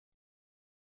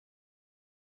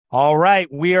All right,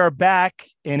 we are back,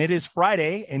 and it is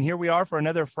Friday, and here we are for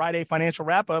another Friday financial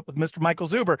wrap up with Mr. Michael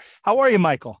Zuber. How are you,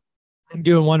 Michael? I'm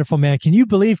doing wonderful, man. Can you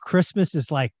believe Christmas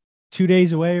is like 2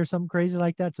 days away or something crazy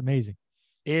like that? It's amazing.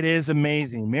 It is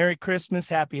amazing. Merry Christmas,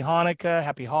 Happy Hanukkah,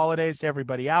 Happy Holidays to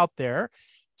everybody out there.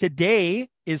 Today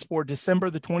is for December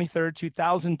the 23rd,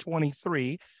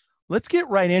 2023. Let's get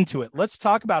right into it. Let's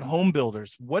talk about home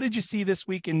builders. What did you see this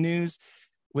week in news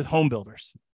with home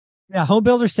builders? Yeah, home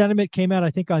builder sentiment came out,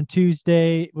 I think, on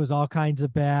Tuesday. It was all kinds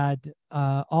of bad.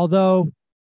 Although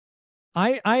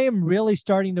I am really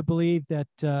starting to believe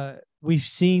that we've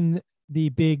seen the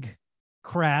big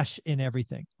crash in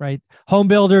everything, right? Home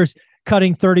builders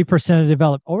cutting 30% of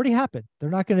develop already happened. They're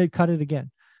not going to cut it again.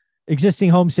 Existing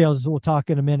home sales, as we'll talk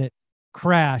in a minute,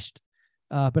 crashed.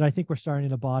 But I think we're starting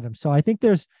to bottom. So I think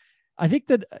that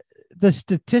the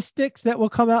statistics that will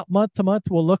come out month to month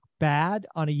will look bad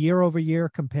on a year over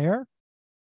year compare.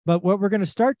 But what we're going to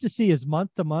start to see is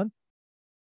month to month,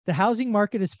 the housing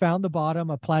market has found the bottom,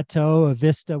 a plateau, a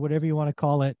vista, whatever you want to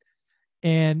call it.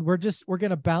 And we're going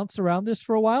to bounce around this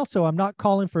for a while. So I'm not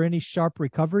calling for any sharp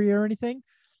recovery or anything,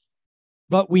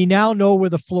 but we now know where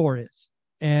the floor is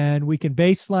and we can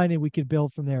baseline and we can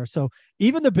build from there. So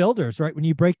even the builders, right? When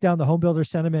you break down the home builder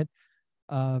sentiment,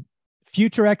 uh,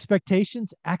 future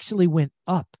expectations actually went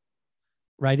up,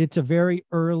 right? It's a very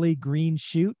early green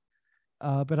shoot.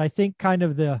 But I think kind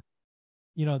of the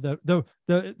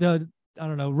I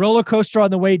don't know, roller coaster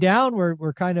on the way down,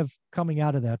 we're kind of coming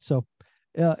out of that. So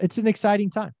it's an exciting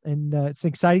time, and it's an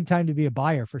exciting time to be a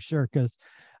buyer for sure, because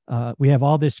we have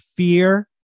all this fear,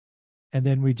 and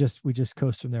then we just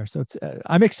coast from there. So it's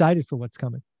I'm excited for what's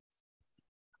coming.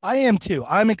 I am too.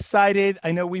 I'm excited.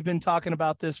 I know we've been talking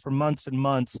about this for months and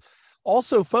months.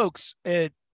 Also, folks,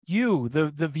 the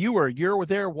viewer, you're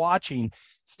there watching,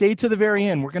 stay to the very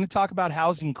end. We're going to talk about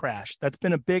housing crash. That's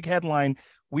been a big headline.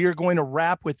 We are going to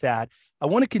wrap with that. I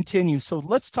want to continue. So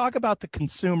let's talk about the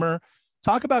consumer,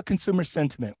 talk about consumer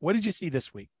sentiment. What did you see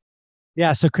this week?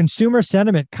 Yeah, so consumer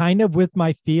sentiment, kind of with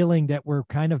my feeling that we're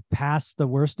kind of past the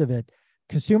worst of it.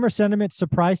 Consumer sentiment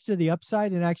surprised to the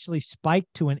upside and actually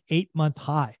spiked to an 8-month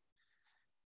high.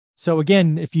 So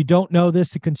again, if you don't know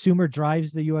this, the consumer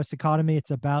drives the US economy.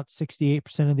 It's about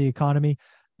 68% of the economy.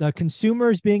 The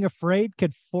consumers being afraid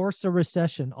could force a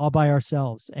recession all by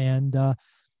ourselves. And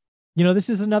this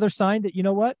is another sign that, you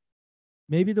know what?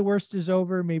 Maybe the worst is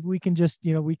over. Maybe we can just,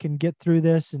 we can get through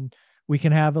this and we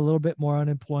can have a little bit more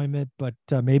unemployment, but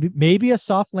maybe a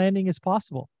soft landing is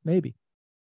possible. Maybe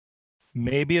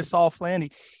a soft landing.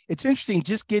 It's interesting,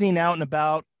 just getting out and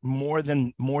about more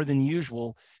than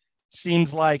usual.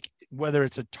 Seems like whether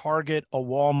it's a Target, a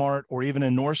Walmart, or even a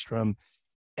Nordstrom,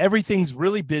 everything's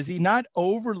really busy, not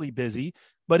overly busy,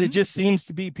 but it just seems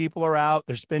to be people are out,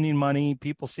 they're spending money.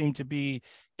 People seem to be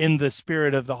in the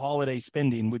spirit of the holiday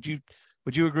spending. Would you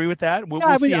agree with that? We'll, Yeah,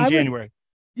 we'll see in I would. January.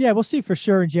 Yeah, we'll see for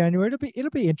sure in January. It'll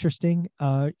be interesting.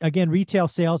 Again, retail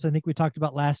sales, I think we talked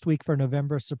about last week for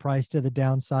November, surprise to the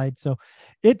downside. So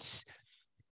it's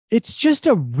it's just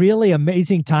a really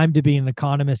amazing time to be an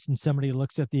economist and somebody who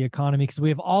looks at the economy, because we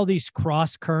have all these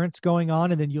cross currents going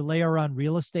on, and then you layer on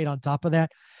real estate on top of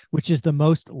that, which is the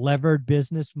most levered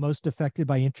business, most affected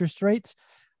by interest rates.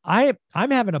 I'm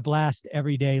having a blast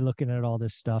every day looking at all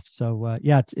this stuff. So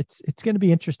yeah, it's going to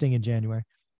be interesting in January.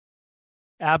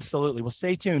 Absolutely. Well,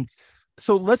 stay tuned.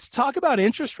 So let's talk about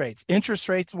interest rates. Interest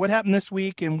rates, what happened this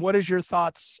week, and what is your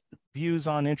thoughts, views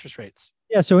on interest rates?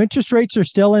 Yeah, so interest rates are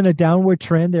still in a downward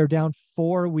trend. They're down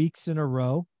 4 weeks in a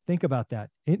row. Think about that.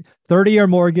 30-year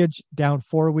mortgage down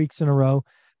 4 weeks in a row.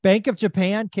 Bank of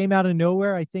Japan came out of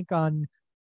nowhere, I think on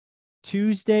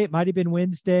Tuesday, it might have been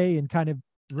Wednesday, and kind of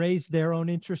raised their own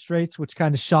interest rates, which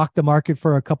kind of shocked the market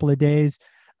for a couple of days.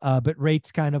 But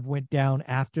rates kind of went down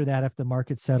after that, after the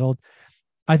market settled.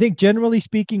 I think generally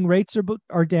speaking, rates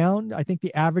are down. I think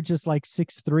the average is like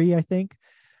 6.3, I think.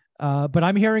 But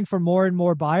I'm hearing from more and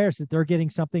more buyers that they're getting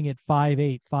something at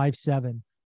 5.8,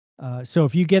 5.7. So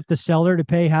if you get the seller to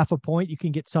pay half a point, you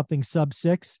can get something sub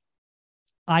six.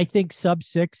 I think sub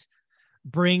six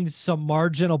brings some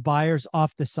marginal buyers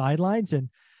off the sidelines. And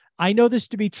I know this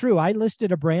to be true. I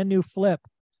listed a brand new flip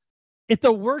at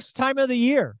the worst time of the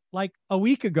year, like a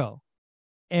week ago.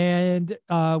 And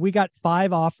we got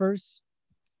 5 offers.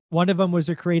 One of them was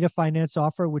a creative finance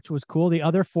offer, which was cool. The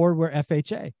other 4 were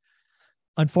FHA.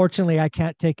 Unfortunately, I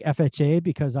can't take FHA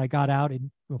because I got out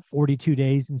in 42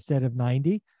 days instead of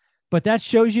 90. But that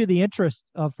shows you the interest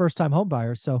of first-time home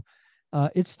buyers. So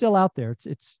it's still out there.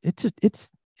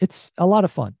 It's a lot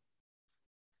of fun.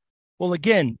 Well,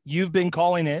 again, you've been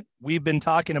calling it. We've been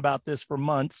talking about this for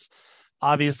months.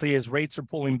 Obviously, as rates are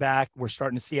pulling back, we're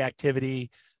starting to see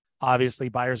activity. Obviously,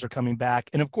 buyers are coming back.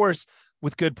 And of course,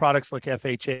 with good products like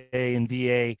FHA and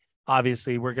VA,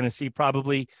 obviously, we're going to see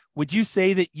probably, would you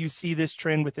say that you see this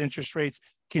trend with interest rates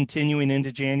continuing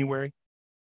into January?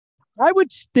 I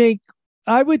would think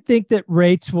I would think that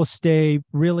rates will stay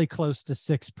really close to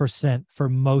 6% for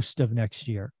most of next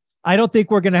year. I don't think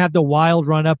we're going to have the wild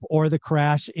run up or the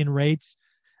crash in rates.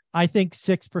 I think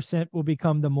 6% will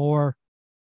become the more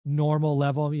normal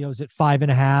level. Is it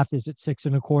 5.5? Is it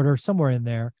 6.25? Somewhere in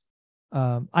there.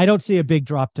 I don't see a big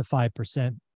drop to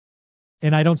 5%,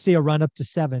 and I don't see a run up to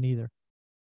 7 either.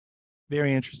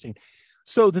 Very interesting.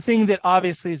 So the thing that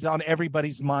obviously is on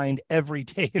everybody's mind every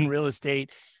day in real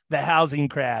estate, the housing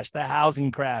crash.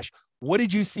 What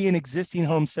did you see in existing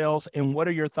home sales, and what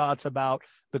are your thoughts about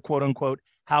the quote unquote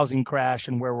housing crash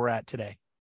and where we're at today?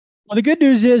 Well, the good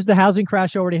news is the housing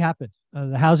crash already happened.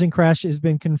 The housing crash has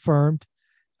been confirmed.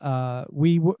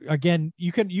 Again,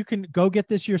 you can go get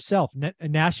this yourself.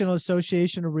 National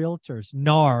Association of Realtors,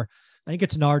 NAR. I think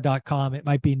it's NAR.com. It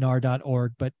might be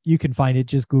NAR.org, but you can find it.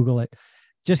 Just Google it.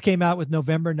 Just came out with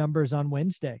November numbers on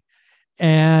Wednesday.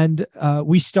 And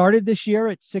we started this year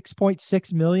at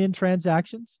 6.6 million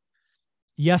transactions.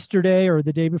 Yesterday or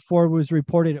the day before was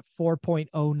reported at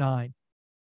 4.09.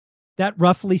 That,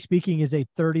 roughly speaking, is a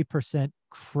 30%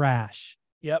 crash.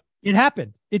 Yep. It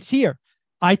happened. It's here.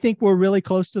 I think we're really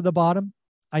close to the bottom.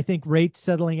 I think rates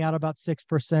settling out about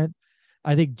 6%.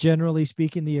 I think, generally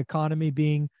speaking, the economy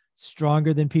being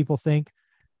stronger than people think.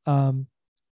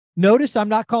 Notice I'm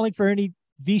not calling for any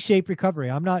V-shaped recovery.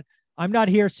 I'm not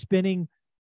here spinning,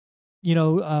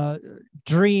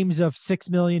 dreams of 6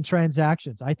 million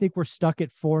transactions. I think we're stuck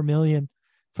at 4 million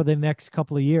for the next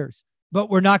couple of years, but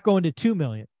we're not going to 2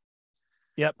 million.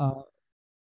 Yep.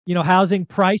 Housing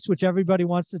price, which everybody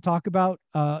wants to talk about,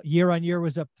 year on year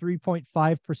was up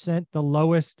 3.5%, the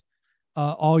lowest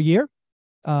all year.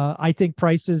 I think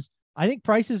prices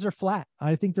are flat.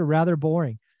 I think they're rather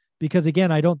boring because,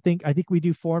 again, I think we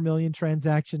do 4 million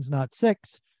transactions, not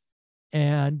 6.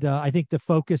 And I think the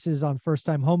focus is on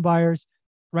first-time home buyers,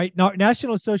 right? Now,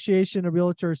 National Association of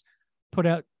Realtors put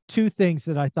out 2 things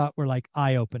that I thought were like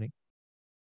eye-opening.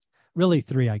 Really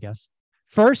 3, I guess.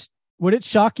 First, would it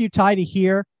shock you, Ty, to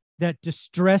hear that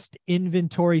distressed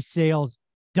inventory sales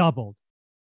doubled?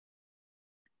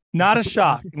 Not a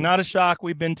shock. Not a shock.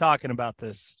 We've been talking about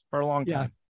this for a long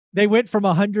time. They went from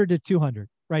 100 to 200,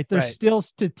 right? They're still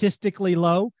statistically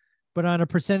low, but on a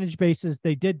percentage basis,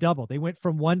 they did double. They went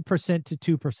from 1% to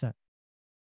 2%.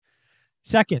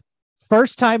 Second,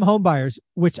 first-time home buyers,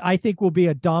 which I think will be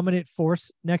a dominant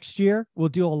force next year, will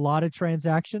do a lot of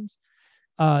transactions.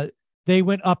 They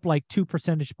went up like 2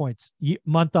 percentage points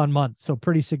month on month. So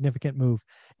pretty significant move.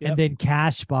 Yep. And then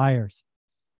cash buyers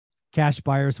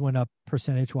went up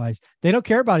percentage-wise. They don't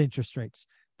care about interest rates.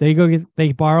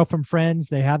 They borrow from friends.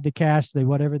 They have the cash.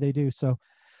 Whatever they do. So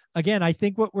again, I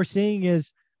think what we're seeing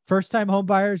is first-time home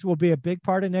buyers will be a big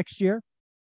part of next year.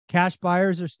 Cash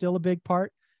buyers are still a big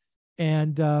part.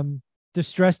 And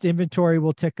distressed inventory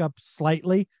will tick up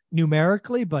slightly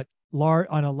numerically, but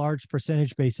on a large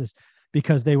percentage basis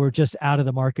because they were just out of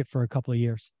the market for a couple of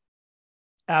years.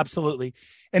 Absolutely.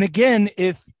 And again,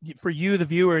 if for you, the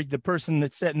viewer, the person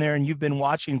that's sitting there and you've been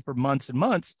watching for months and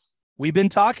months, we've been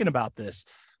talking about this.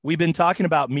 We've been talking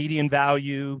about median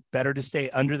value, better to stay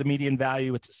under the median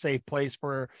value. It's a safe place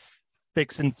for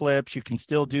fix and flips. You can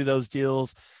still do those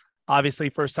deals. Obviously,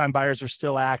 first-time buyers are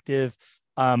still active.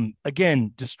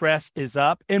 Again, distress is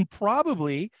up, and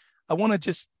probably, I want to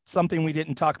just something we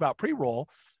didn't talk about pre-roll,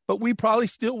 but we probably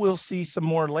still will see some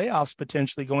more layoffs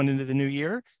potentially going into the new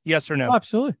year. Yes or no? Oh,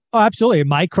 absolutely. Oh, absolutely.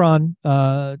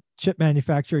 Micron, chip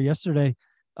manufacturer, yesterday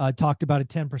talked about a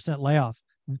 10% layoff.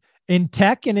 In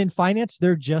tech and in finance,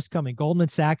 they're just coming. Goldman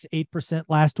Sachs, 8%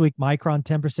 last week. Micron,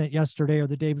 10% yesterday or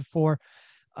the day before.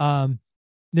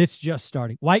 It's just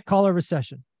starting. White collar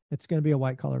recession. It's going to be a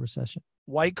white collar recession.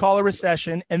 White collar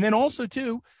recession. And then also,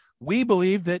 too, we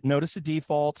believe that notice of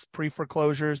defaults,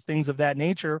 pre-foreclosures, things of that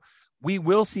nature, we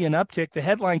will see an uptick. The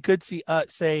headline could see,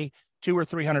 say, 200 or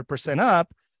 300%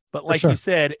 up. But like you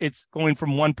said, it's going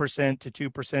from 1% to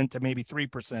 2% to maybe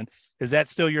 3%. Is that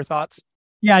still your thoughts?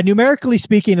 Yeah, numerically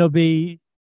speaking, it'll be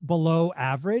below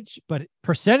average, but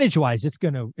percentage-wise, it's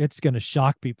gonna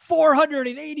shock people.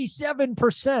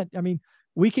 487%. I mean,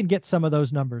 we can get some of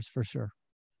those numbers for sure.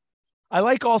 I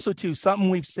like also too something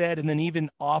we've said, and then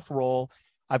even off roll.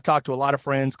 I've talked to a lot of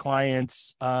friends,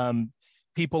 clients,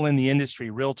 people in the industry,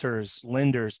 realtors,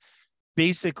 lenders.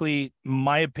 Basically,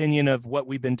 my opinion of what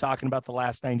we've been talking about the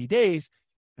last 90 days,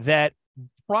 that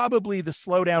probably the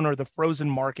slowdown or the frozen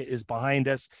market is behind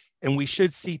us, and we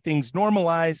should see things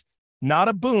normalize, not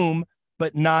a boom,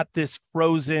 but not this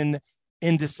frozen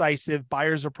indecisive.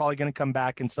 Buyers are probably going to come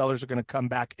back and sellers are going to come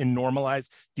back and normalize.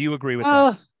 Do you agree with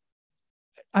that?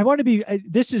 I want to be,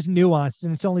 this is nuanced,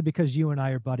 and it's only because you and I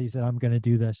are buddies that I'm going to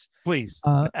do this. Please.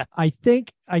 I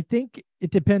think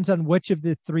it depends on which of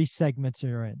the three segments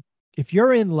you're in. If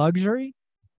you're in luxury,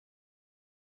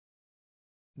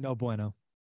 no bueno,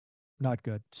 not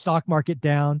good. Stock market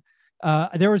down.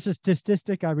 There was a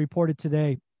statistic I reported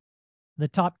today. The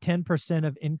top 10%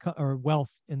 of income or wealth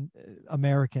in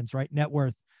Americans, right? Net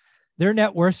worth, their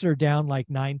net worths are down like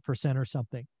 9% or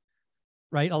something,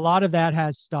 right? A lot of that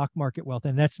has stock market wealth,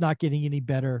 and that's not getting any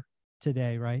better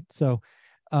today, right? So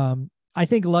I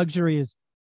think luxury is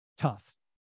tough.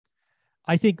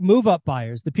 I think move up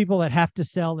buyers, the people that have to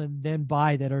sell and then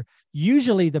buy, that are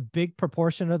usually the big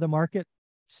proportion of the market,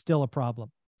 still a problem.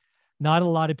 Not a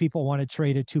lot of people want to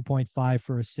trade a 2.5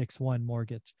 for a 6.1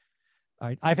 mortgage. All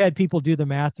right. I've had people do the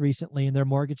math recently, and their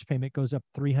mortgage payment goes up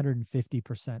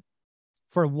 350%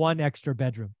 for one extra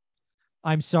bedroom.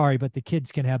 I'm sorry, but the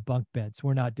kids can have bunk beds.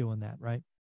 We're not doing that, right?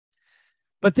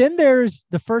 But then there's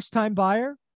the first-time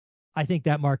buyer. I think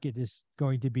that market is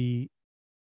going to be,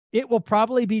 it will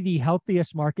probably be the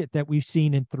healthiest market that we've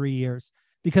seen in 3 years,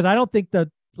 because I don't think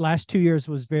the last 2 years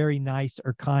was very nice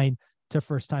or kind to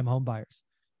first-time home buyers.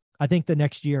 I think the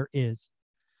next year is.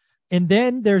 And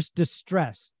then there's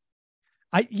distress.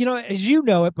 As you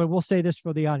know it, but we'll say this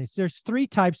for the audience. There's three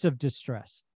types of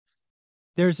distress.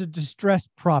 There's a distressed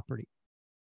property.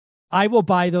 I will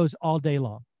buy those all day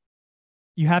long.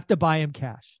 You have to buy them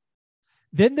cash.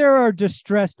 Then there are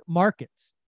distressed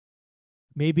markets.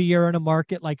 Maybe you're in a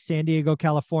market like San Diego,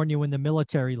 California, when the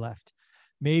military left.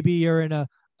 Maybe you're in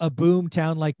a boom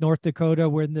town like North Dakota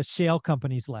when the shale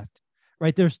companies left,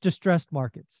 right? There's distressed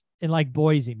markets. And like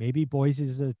Boise, maybe Boise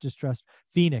is a distressed,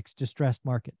 Phoenix, distressed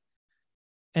market.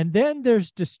 And then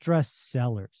there's distressed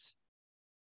sellers.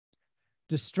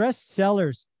 Distressed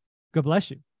sellers, God bless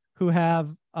you, who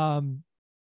have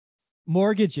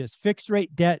mortgages, fixed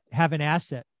rate debt, have an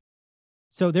asset.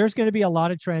 So there's going to be a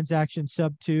lot of transactions,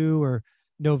 sub 2 or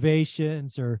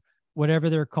novations or whatever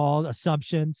they're called,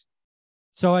 assumptions.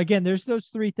 So again, there's those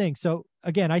three things. So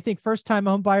again, I think first-time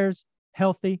home buyers,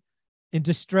 healthy. In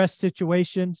distressed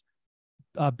situations,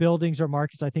 buildings or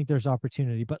markets, I think there's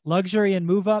opportunity. But luxury and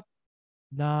move up,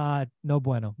 no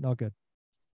bueno, no good.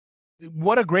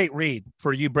 What a great read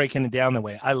for you breaking it down that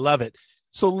way. I love it.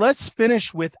 So let's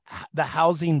finish with the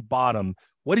housing bottom.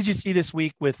 What did you see this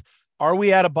week with, are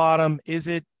we at a bottom? Is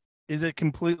it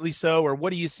completely so? Or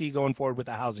what do you see going forward with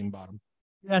the housing bottom?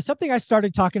 Yeah, something I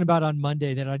started talking about on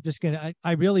Monday that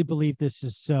I really believe this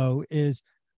is so, is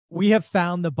we have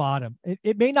found the bottom.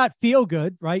 It may not feel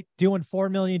good, right? Doing 4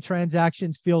 million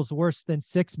transactions feels worse than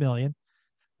 6 million,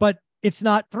 but it's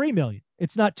not 3 million.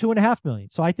 It's not 2.5 million.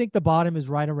 So I think the bottom is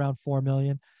right around 4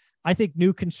 million. I think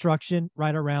new construction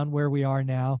right around where we are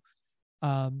now,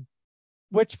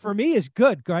 which for me is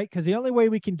good, right? Because the only way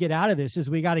we can get out of this is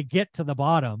we got to get to the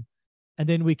bottom, and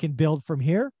then we can build from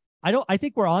here. I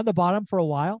think we're on the bottom for a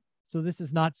while. So this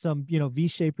is not some,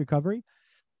 V-shaped recovery.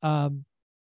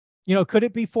 Could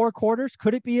it be 4 quarters?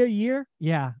 Could it be a year?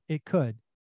 Yeah, it could.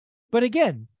 But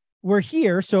again, we're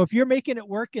here. So if you're making it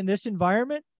work in this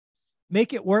environment,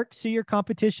 make it work, see your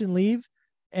competition leave.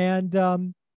 And,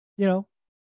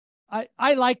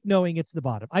 I like knowing it's the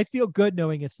bottom. I feel good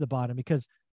knowing it's the bottom because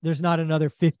there's not another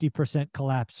 50%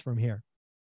 collapse from here.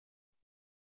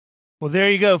 Well,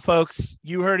 there you go, folks.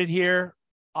 You heard it here.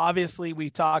 Obviously, we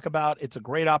talk about it's a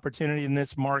great opportunity in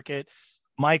this market.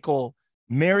 Michael,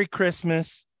 Merry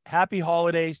Christmas. Happy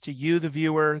holidays to you, the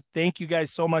viewer. Thank you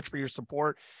guys so much for your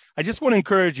support. I just want to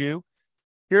encourage you.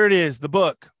 Here it is, the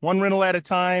book, One Rental at a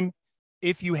Time.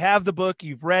 If you have the book,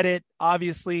 you've read it,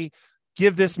 obviously,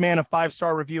 give this man a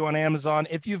 5-star review on Amazon.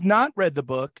 If you've not read the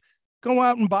book, go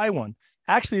out and buy one.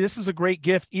 Actually, this is a great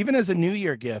gift, even as a New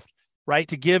Year gift, right?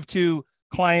 To give to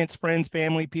clients, friends,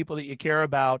 family, people that you care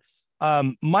about.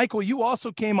 Michael, you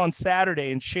also came on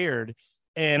Saturday and shared,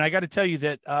 and I got to tell you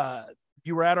that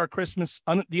you were at our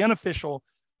the unofficial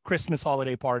Christmas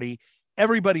holiday party.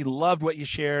 Everybody loved what you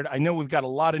shared. I know we've got a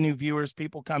lot of new viewers,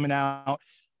 people coming out.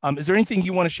 Is there anything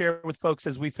you want to share with folks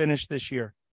as we finish this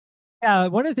year? Yeah,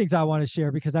 one of the things I want to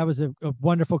share, because that was a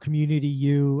wonderful community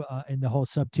you and the whole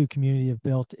sub 2 community have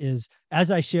built, is as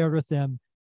I shared with them,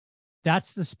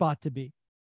 that's the spot to be,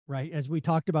 right? As we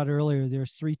talked about earlier,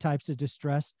 there's 3 types of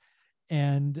distress.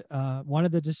 And one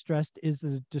of the distressed is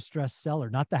the distressed seller,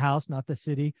 not the house, not the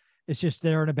city. It's just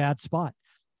they're in a bad spot.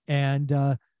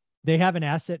 And they have an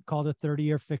asset called a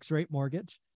 30-year fixed rate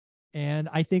mortgage. And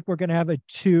I think we're going to have a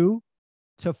 2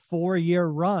 to 4 year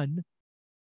run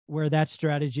where that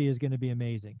strategy is going to be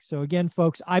amazing. So again,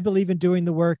 folks, I believe in doing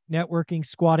the work, networking,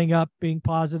 squatting up, being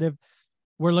positive.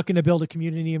 We're looking to build a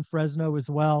community in Fresno as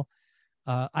well.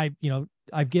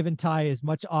 I've given Ty as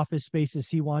much office space as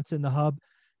he wants in the hub.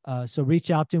 So reach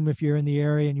out to him if you're in the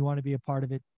area and you want to be a part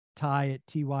of it. Ty at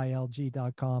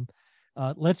tylg.com.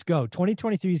 Let's go.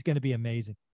 2023 is going to be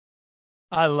amazing.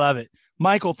 I love it.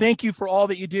 Michael, thank you for all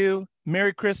that you do.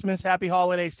 Merry Christmas. Happy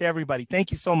holidays to everybody.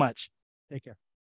 Thank you so much. Take care.